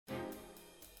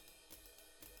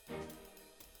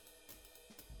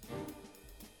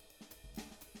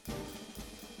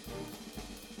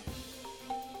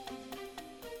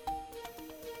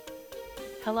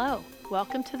Hello,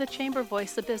 welcome to the Chamber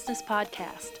Voice of Business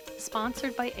podcast,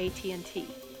 sponsored by AT&T.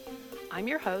 I'm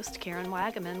your host, Karen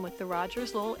Wagaman with the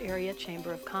Rogers-Lowell Area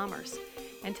Chamber of Commerce,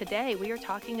 and today we are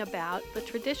talking about the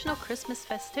traditional Christmas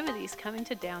festivities coming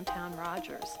to downtown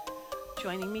Rogers.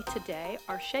 Joining me today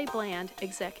are Shay Bland,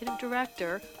 Executive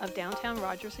Director of Downtown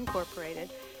Rogers Incorporated,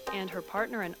 and her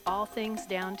partner in all things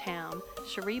downtown,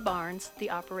 Cherie Barnes, the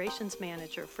Operations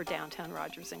Manager for Downtown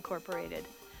Rogers Incorporated.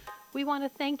 We want to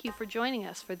thank you for joining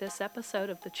us for this episode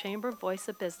of the Chamber Voice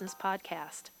of Business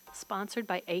podcast, sponsored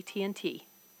by AT&T.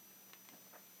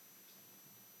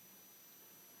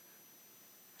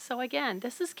 So again,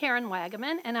 this is Karen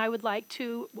Wagaman, and I would like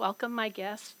to welcome my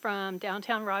guests from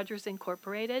Downtown Rogers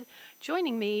Incorporated.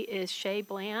 Joining me is Shay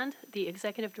Bland, the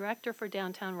Executive Director for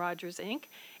Downtown Rogers, Inc.,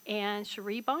 and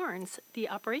Cherie Barnes, the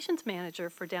Operations Manager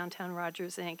for Downtown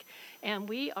Rogers, Inc. And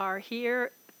we are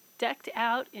here decked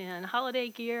out in holiday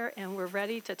gear, and we're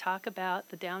ready to talk about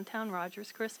the Downtown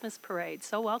Rogers Christmas Parade.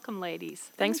 So welcome, ladies.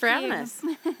 Thanks for having us.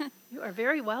 You are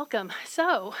very welcome.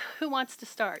 So, who wants to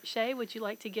start? Shay, would you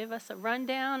like to give us a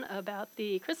rundown about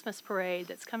the Christmas parade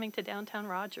that's coming to Downtown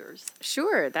Rogers?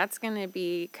 Sure. That's going to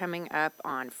be coming up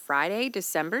on Friday,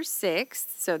 December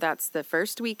 6th. So that's the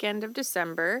first weekend of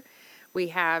December. We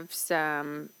have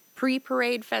some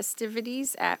pre-parade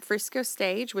festivities at Frisco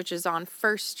Stage, which is on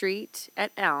First Street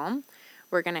at Elm.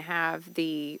 We're going to have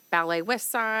the Ballet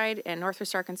West Side and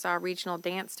Northwest Arkansas Regional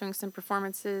Dance doing some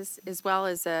performances, as well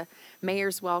as a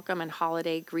Mayor's Welcome and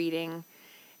Holiday Greeting.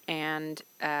 And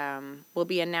we'll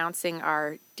be announcing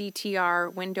our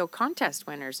DTR window contest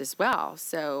winners as well.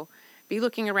 So be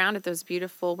looking around at those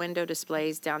beautiful window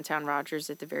displays downtown Rogers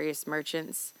at the various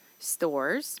merchants'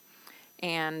 stores.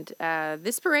 And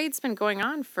this parade's been going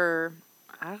on for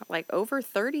over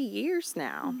 30 years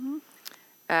now.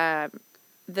 Mm-hmm.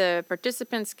 The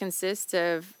participants consist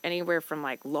of anywhere from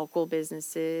local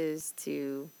businesses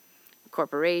to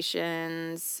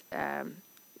corporations,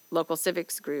 local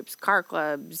civics groups, car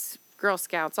clubs, Girl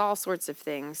Scouts, all sorts of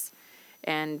things.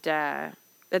 And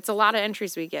it's a lot of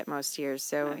entries we get most years.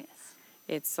 So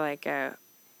it's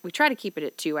we try to keep it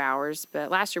at 2 hours, but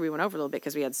last year we went over a little bit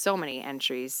because we had so many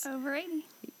entries. Over 80.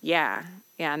 Yeah,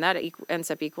 and that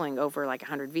ends up equaling over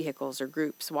 100 vehicles or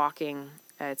groups walking.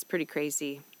 It's pretty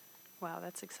crazy. Wow,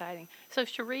 that's exciting. So,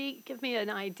 Cherie, give me an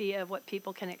idea of what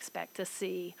people can expect to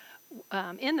see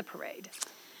in the parade.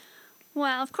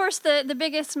 Well, of course, the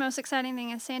biggest, most exciting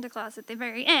thing is Santa Claus at the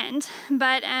very end.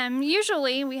 But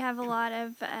usually we have a lot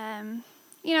of,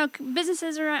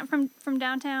 businesses around from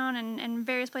downtown and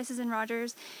various places in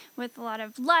Rogers with a lot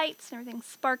of lights and everything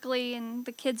sparkly, and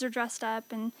the kids are dressed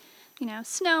up and,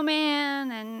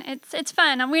 snowman, and it's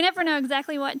fun. We never know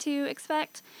exactly what to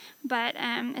expect, but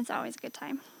it's always a good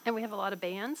time. And we have a lot of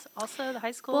bands also, the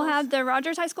high schools? We'll have the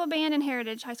Rogers High School Band and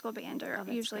Heritage High School Band are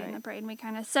usually in the parade, and we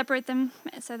kind of separate them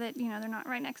so that, they're not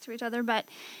right next to each other, but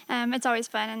it's always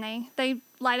fun, and they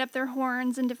light up their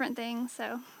horns and different things,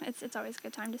 so it's always a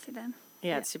good time to see them.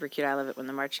 Yeah, it's super cute. I love it when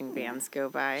the marching bands go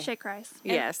by. Shake Rice.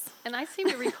 Yes. And I seem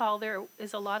to recall there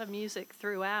is a lot of music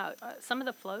throughout. Some of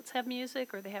the floats have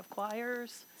music, or they have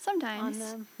choirs sometimes on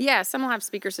them. Yeah, some will have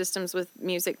speaker systems with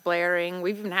music blaring.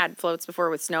 We've even had floats before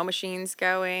with snow machines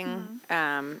going.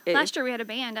 Mm-hmm. Last year we had a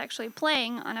band actually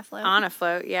playing on a float. On a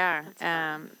float, yeah.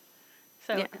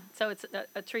 So it's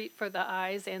a treat for the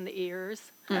eyes and the ears.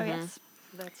 Mm-hmm. Oh, yes.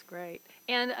 That's great.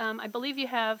 And I believe you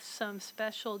have some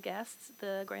special guests,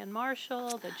 the Grand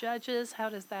Marshal, the judges. How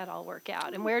does that all work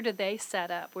out? And where do they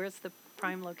set up? Where's the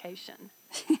prime location?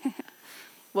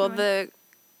 Well, the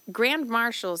Grand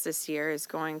Marshals this year is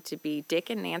going to be Dick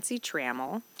and Nancy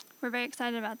Trammell. We're very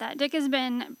excited about that. Dick has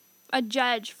been a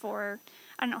judge for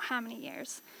I don't know how many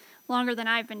years, longer than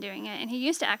I've been doing it, and he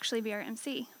used to actually be our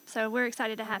MC. So we're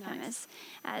excited to have him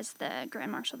as the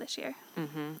Grand Marshal this year.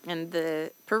 Mm-hmm. And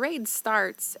the parade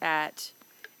starts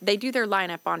they do their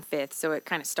lineup on 5th, so it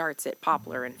kind of starts at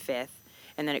Poplar and 5th,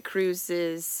 and then it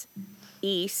cruises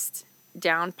east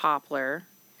down Poplar,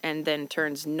 and then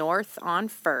turns north on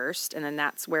 1st, and then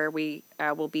that's where we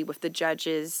will be with the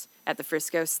judges at the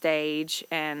Frisco Stage,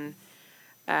 and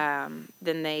then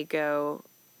they go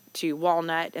to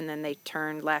Walnut, and then they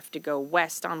turn left to go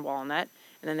west on Walnut,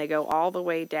 and then they go all the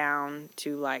way down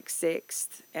to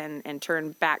 6th and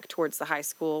turn back towards the high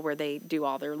school where they do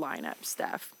all their lineup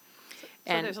stuff.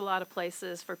 So there's a lot of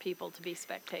places for people to be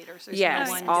spectators. There's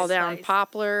yes, all down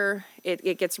Poplar.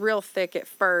 It gets real thick at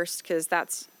first because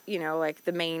that's,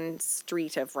 the main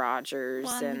street of Rogers.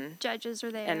 Well, and judges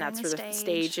are there. And that's where the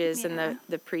stages and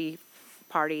the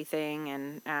pre-party thing.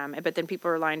 And but then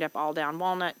people are lined up all down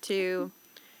Walnut, too.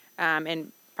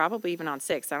 And probably even on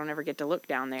 6th. I don't ever get to look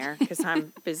down there because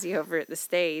I'm busy over at the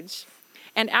stage.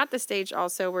 And at the stage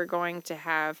also, we're going to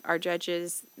have our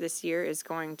judges this year is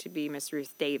going to be Miss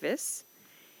Ruth Davis,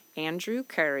 Andrew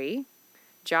Curry,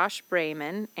 Josh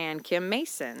Brayman, and Kim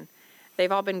Mason.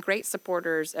 They've all been great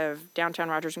supporters of Downtown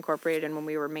Rogers Incorporated and when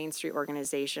we were Main Street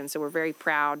Organization, so we're very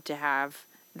proud to have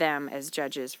them as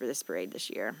judges for this parade this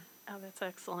year. Oh, that's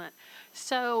excellent.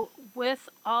 So with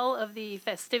all of the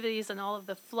festivities and all of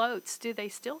the floats, do they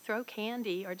still throw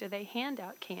candy or do they hand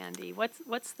out candy?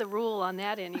 What's the rule on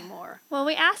that anymore? Well,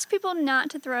 we ask people not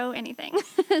to throw anything.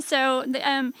 So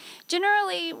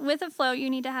generally with a float, you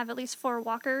need to have at least 4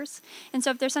 walkers. And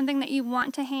so if there's something that you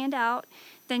want to hand out,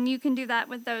 then you can do that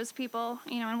with those people,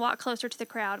 and walk closer to the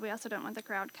crowd. We also don't want the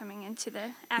crowd coming into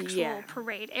the actual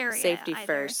parade area. Safety either.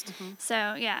 first. Mm-hmm.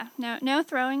 So, no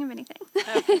throwing of anything.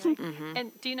 Okay.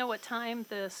 And do you know what time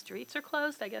the streets are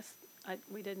closed? I guess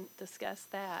we didn't discuss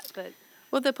that, but...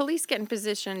 Well, the police get in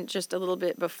position just a little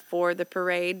bit before the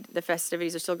parade. The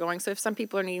festivities are still going. So if some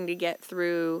people are needing to get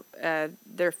through,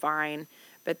 they're fine.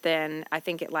 But then I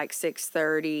think at like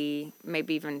 6:30,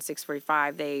 maybe even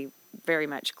 6:45, they very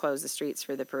much close the streets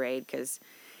for the parade because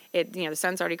the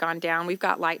sun's already gone down. We've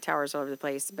got light towers all over the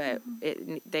place, but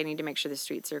they need to make sure the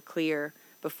streets are clear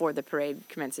before the parade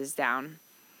commences down.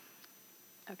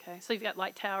 Okay, so you've got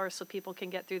light towers so people can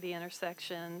get through the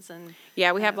intersections and...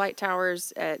 Yeah, we have light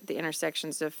towers at the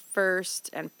intersections of 1st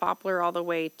and Poplar all the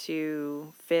way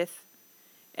to 5th,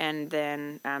 and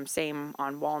then same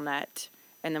on Walnut.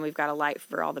 And then we've got a light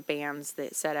for all the bands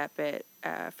that set up at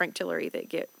Frank Tillery that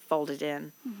get folded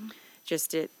in.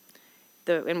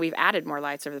 And we've added more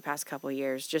lights over the past couple of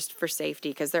years just for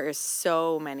safety because there is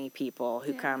so many people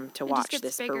who come to watch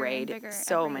this parade.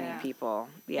 So many people,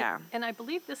 And I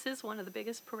believe this is one of the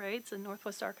biggest parades in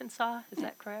Northwest Arkansas. Is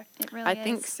that correct? It really is. I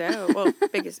think so. Well,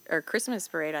 biggest or Christmas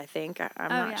parade, I think. I'm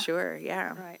not sure.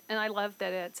 Yeah. Right. And I love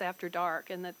that it's after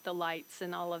dark and that the lights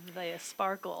and all of the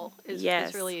sparkle is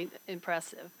really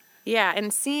impressive. Yeah,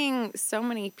 and seeing so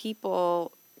many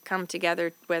people come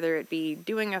together, whether it be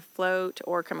doing a float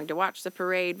or coming to watch the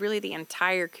parade, really the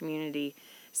entire community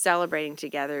celebrating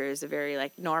together is a very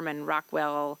like Norman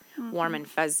Rockwell, warm and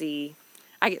fuzzy.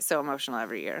 I get so emotional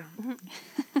every year.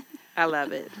 I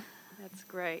love it. That's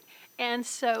great. And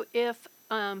so if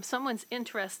someone's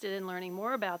interested in learning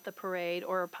more about the parade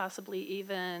or possibly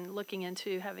even looking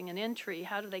into having an entry,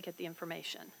 how do they get the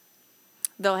information?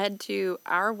 They'll head to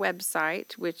our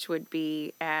website, which would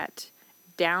be at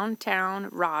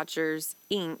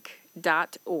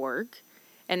downtownrogersinc.org,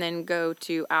 and then go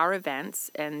to our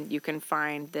events, and you can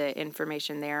find the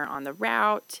information there on the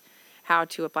route, how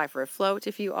to apply for a float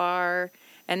if you are,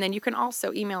 and then you can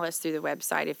also email us through the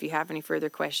website if you have any further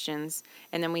questions,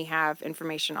 and then we have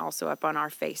information also up on our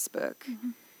Facebook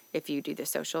if you do the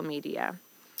social media.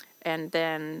 And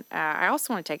then I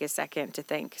also want to take a second to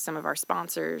thank some of our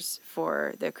sponsors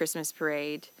for the Christmas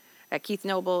parade. Keith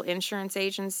Noble Insurance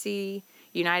Agency,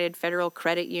 United Federal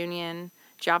Credit Union,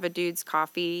 Java Dudes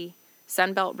Coffee,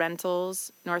 Sunbelt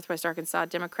Rentals, Northwest Arkansas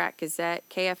Democrat Gazette,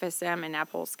 KFSM, and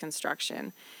Apples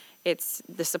Construction. It's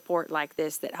the support like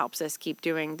this that helps us keep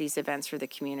doing these events for the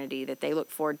community that they look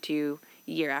forward to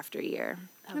year after year.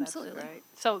 Oh, absolutely. Right.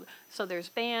 So there's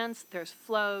bands, there's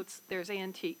floats, there's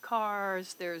antique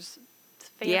cars, there's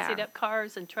fancied up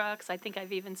cars and trucks. I think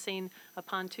I've even seen a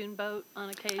pontoon boat on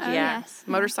occasion. Oh, yes.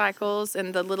 Motorcycles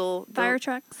and the fire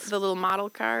trucks, the little model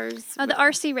cars. Oh, the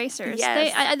RC racers.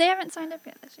 Yes. They haven't signed up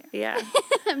yet this year. Yeah,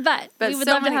 but we would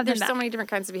love to have them back. There's so many different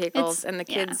kinds of vehicles, and the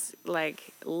kids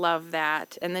love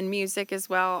that. And then music as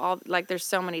well. There's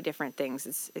so many different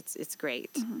things. It's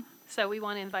great. So we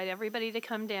want to invite everybody to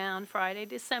come down Friday,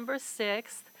 December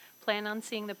 6th. Plan on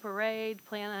seeing the parade.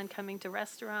 Plan on coming to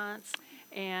restaurants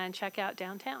and check out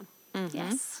downtown.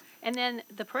 Yes. And then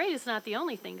the parade is not the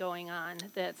only thing going on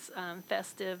that's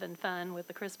festive and fun with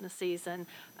the Christmas season.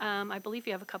 I believe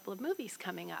you have a couple of movies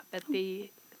coming up at the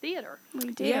theater.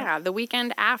 We do. Yeah, the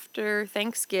weekend after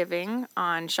Thanksgiving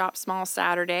on Shop Small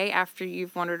Saturday, after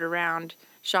you've wandered around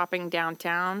shopping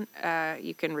downtown,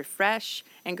 you can refresh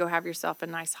and go have yourself a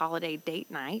nice holiday date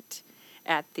night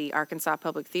at the Arkansas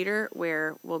Public Theater,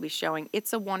 where we'll be showing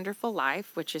It's a Wonderful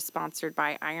Life, which is sponsored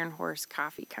by Iron Horse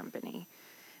Coffee Company.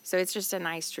 So it's just a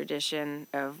nice tradition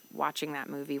of watching that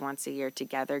movie once a year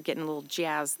together, getting a little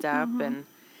jazzed up and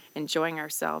enjoying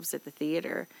ourselves at the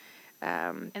theater.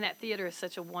 And that theater is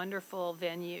such a wonderful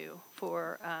venue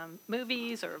for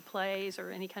movies or plays or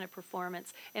any kind of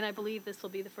performance. And I believe this will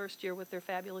be the first year with their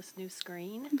fabulous new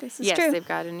screen. This is true. Yes, they've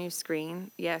got a new screen.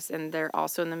 Yes, and they're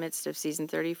also in the midst of season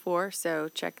 34. So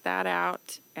check that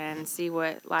out and see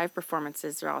what live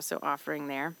performances they're also offering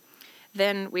there.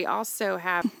 Then we also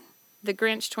have The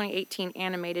Grinch 2018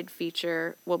 animated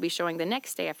feature will be showing the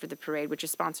next day after the parade, which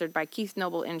is sponsored by Keith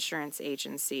Noble Insurance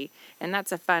Agency. And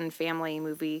that's a fun family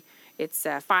movie. It's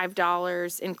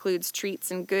 $5, includes treats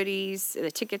and goodies.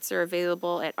 The tickets are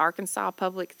available at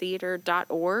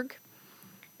arkansaspublictheater.org.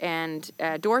 And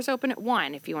doors open at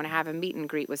 1 if you want to have a meet and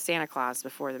greet with Santa Claus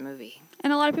before the movie.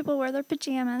 And a lot of people wear their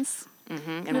pajamas. And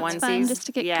It's onesies. fun just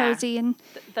to get cozy and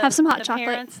have some hot chocolate.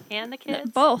 The parents and the kids?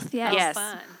 Both, yes. Yes.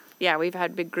 Fun. Yeah, we've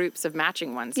had big groups of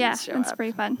matching onesies Yeah, show it's up.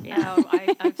 pretty fun. Yeah,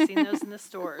 I've seen those in the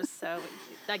stores. So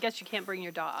I guess you can't bring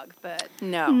your dog, but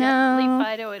No. leave No,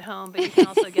 Fido at home. But you can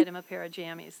also get him a pair of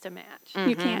jammies to match.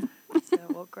 you can't. So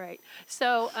well, great.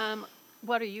 So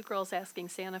what are you girls asking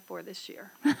Santa for this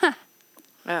year?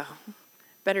 Oh,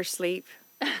 better sleep.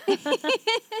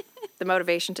 The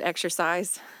motivation to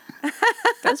exercise.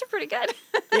 Those are pretty good.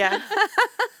 Yeah.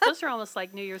 Those are almost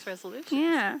like New Year's resolutions.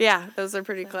 Yeah. Yeah, those are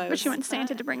pretty close. But she wants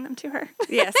Santa to bring them to her.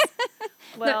 Yes.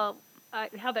 Well,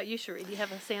 how about you, Cherie? Do you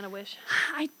have a Santa wish?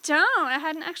 I don't. I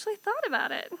hadn't actually thought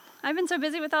about it. I've been so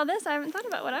busy with all this, I haven't thought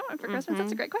about what I want for Christmas.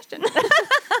 That's a great question.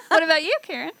 What about you,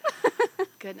 Karen?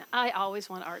 Goodness, I always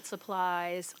want art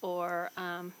supplies or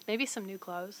maybe some new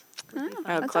clothes. Would be fun.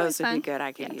 Oh, That's clothes always would be fun. good.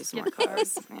 I could Yes. use more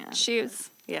clothes. Yeah. Shoes.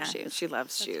 Yeah. Shoes. She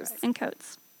loves shoes. right. And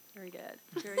coats. Very good.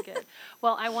 Very good.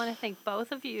 Well, I want to thank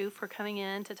both of you for coming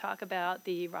in to talk about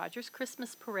the Rogers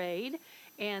Christmas Parade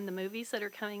and the movies that are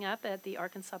coming up at the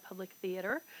Arkansas Public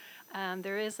Theater.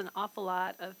 There is an awful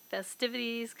lot of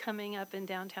festivities coming up in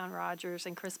downtown Rogers,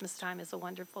 and Christmas time is a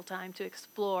wonderful time to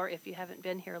explore if you haven't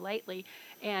been here lately,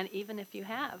 and even if you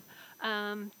have.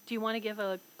 Do you want to give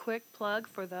a quick plug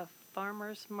for the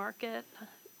farmers market?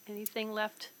 Anything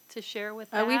left to share with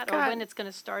that, We've or got- when it's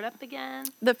going to start up again?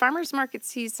 The farmers market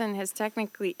season has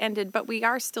technically ended, but we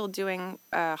are still doing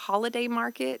a holiday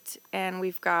market, and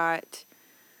we've got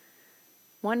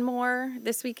one more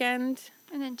this weekend.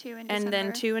 And then 2 in December. And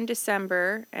then 2 in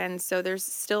December. And so there's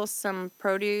still some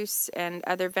produce and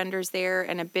other vendors there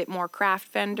and a bit more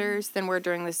craft vendors than were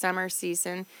during the summer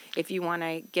season if you want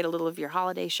to get a little of your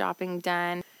holiday shopping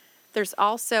done. There's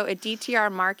also a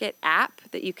DTR Market app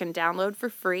that you can download for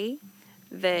free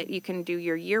that you can do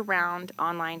your year-round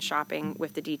online shopping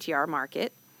with the DTR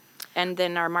Market. And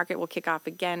then our market will kick off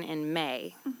again in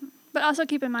May. But also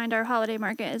keep in mind our holiday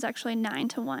market is actually 9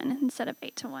 to 1 instead of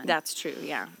 8 to 1. That's true,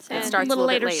 yeah. So It starts a little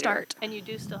bit later later. start. And you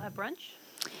do still have brunch?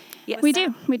 Yes. We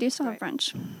do. We do still have Right.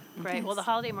 brunch. Great. Well, the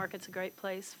holiday market's a great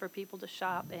place for people to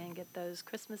shop and get those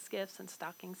Christmas gifts and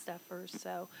stocking stuffers.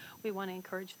 So we want to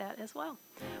encourage that as well.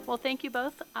 Well, thank you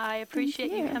both. I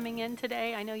appreciate you you. coming in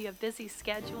today. I know you have busy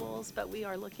schedules, but we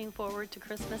are looking forward to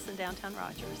Christmas in downtown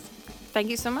Rogers. Thank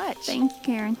you so much. Thank you,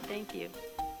 Karen. Thank you.